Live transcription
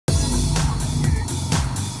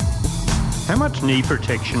How much knee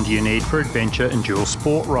protection do you need for adventure and dual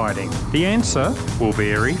sport riding? The answer will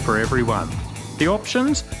vary for everyone. The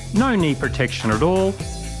options: no knee protection at all,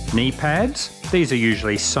 knee pads, these are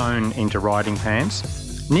usually sewn into riding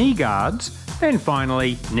pants, knee guards, and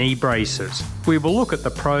finally knee braces. We will look at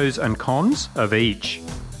the pros and cons of each.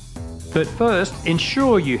 But first,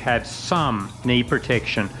 ensure you have some knee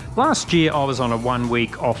protection. Last year I was on a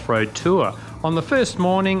 1-week off-road tour. On the first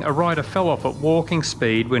morning, a rider fell off at walking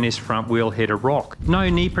speed when his front wheel hit a rock. No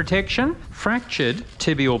knee protection, fractured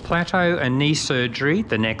tibial plateau and knee surgery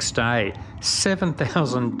the next day.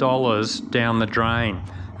 $7,000 down the drain.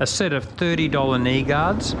 A set of $30 knee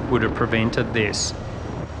guards would have prevented this.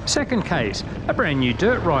 Second case, a brand new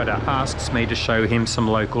dirt rider asks me to show him some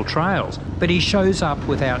local trails, but he shows up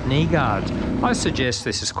without knee guards. I suggest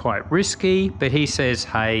this is quite risky, but he says,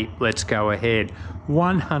 hey, let's go ahead.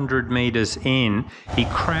 100 metres in, he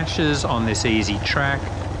crashes on this easy track,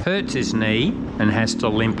 hurts his knee and has to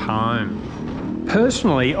limp home.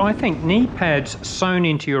 Personally, I think knee pads sewn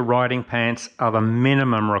into your riding pants are the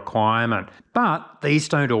minimum requirement, but these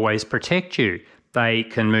don't always protect you. They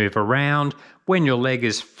can move around. When your leg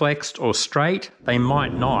is flexed or straight, they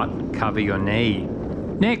might not cover your knee.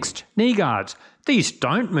 Next, knee guards. These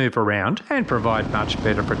don't move around and provide much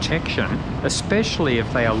better protection, especially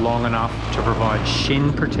if they are long enough to provide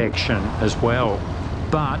shin protection as well.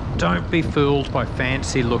 But don't be fooled by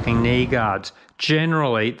fancy looking knee guards.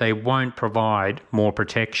 Generally, they won't provide more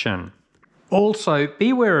protection. Also,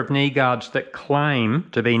 beware of knee guards that claim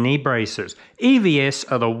to be knee braces.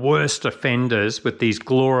 EVS are the worst offenders with these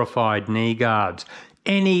glorified knee guards.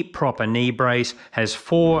 Any proper knee brace has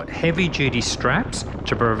 4 heavy-duty straps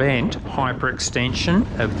to prevent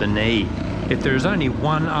hyperextension of the knee. If there is only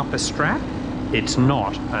one upper strap, it's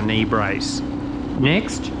not a knee brace.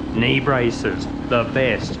 Next, knee braces, the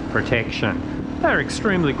best protection. They're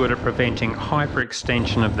extremely good at preventing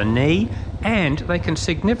hyperextension of the knee, and they can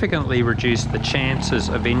significantly reduce the chances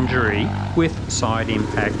of injury with side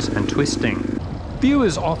impacts and twisting.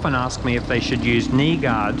 Viewers often ask me if they should use knee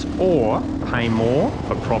guards or pay more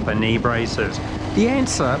for proper knee braces. The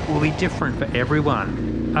answer will be different for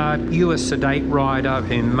everyone. Are you a sedate rider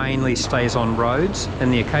who mainly stays on roads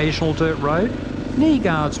and the occasional dirt road? Knee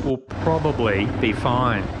guards will probably be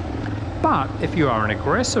fine. But if you are an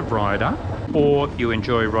aggressive rider, or you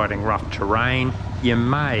enjoy riding rough terrain, you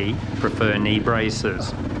may prefer knee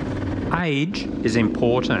braces. Age is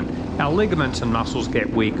important. Our ligaments and muscles get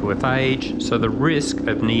weaker with age, so the risk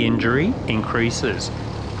of knee injury increases.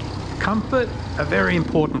 Comfort, a very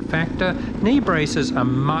important factor. Knee braces are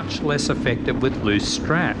much less effective with loose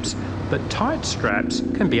straps, but tight straps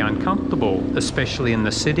can be uncomfortable, especially in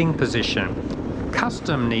the sitting position.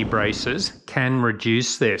 Custom knee braces can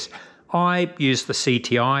reduce this. I use the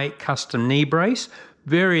CTI custom knee brace,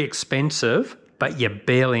 very expensive, but you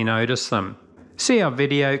barely notice them. See our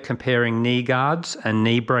video comparing knee guards and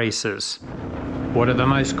knee braces. What are the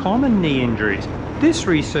most common knee injuries? This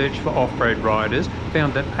research for off-road riders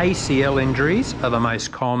found that ACL injuries are the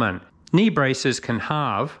most common. Knee braces can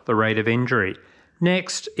halve the rate of injury.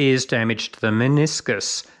 Next is damage to the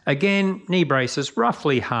meniscus. Again, knee braces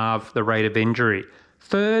roughly halve the rate of injury.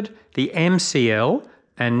 Third, the MCL,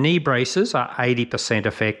 and knee braces are 80%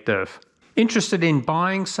 effective. Interested in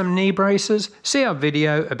buying some knee braces? See our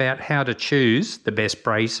video about how to choose the best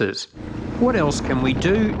braces. What else can we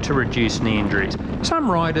do to reduce knee injuries? Some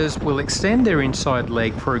riders will extend their inside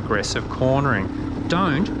leg for aggressive cornering.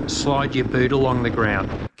 Don't slide your boot along the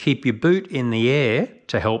ground. Keep your boot in the air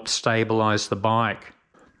to help stabilise the bike.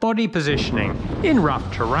 Body positioning. In rough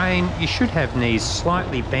terrain, you should have knees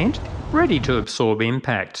slightly bent, ready to absorb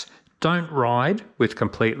impacts. Don't ride with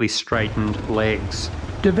completely straightened legs.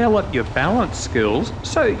 Develop your balance skills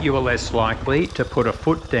so you are less likely to put a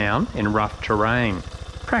foot down in rough terrain.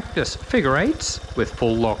 Practice figure eights with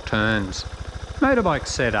full lock turns. Motorbike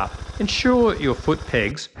setup. Ensure your foot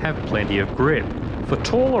pegs have plenty of grip. For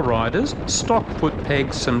taller riders, stock foot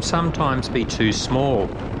pegs can sometimes be too small.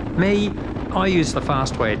 Me, I use the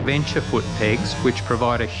Fastway Adventure foot pegs, which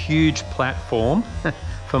provide a huge platform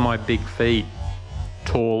for my big feet.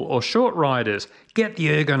 Tall or short riders, get the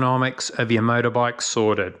ergonomics of your motorbike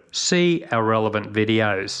sorted. See our relevant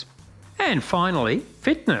videos. And finally,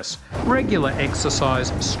 fitness. Regular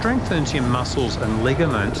exercise strengthens your muscles and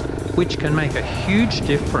ligaments, which can make a huge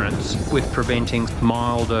difference with preventing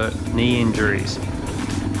milder knee injuries.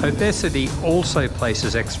 Obesity also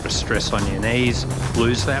places extra stress on your knees.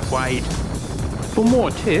 Lose that weight. For more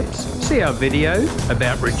tips, see our video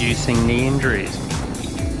about reducing knee injuries.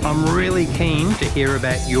 I'm really keen to hear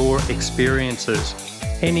about your experiences.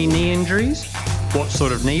 Any knee injuries? What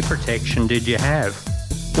sort of knee protection did you have?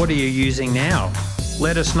 What are you using now?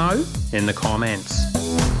 Let us know in the comments.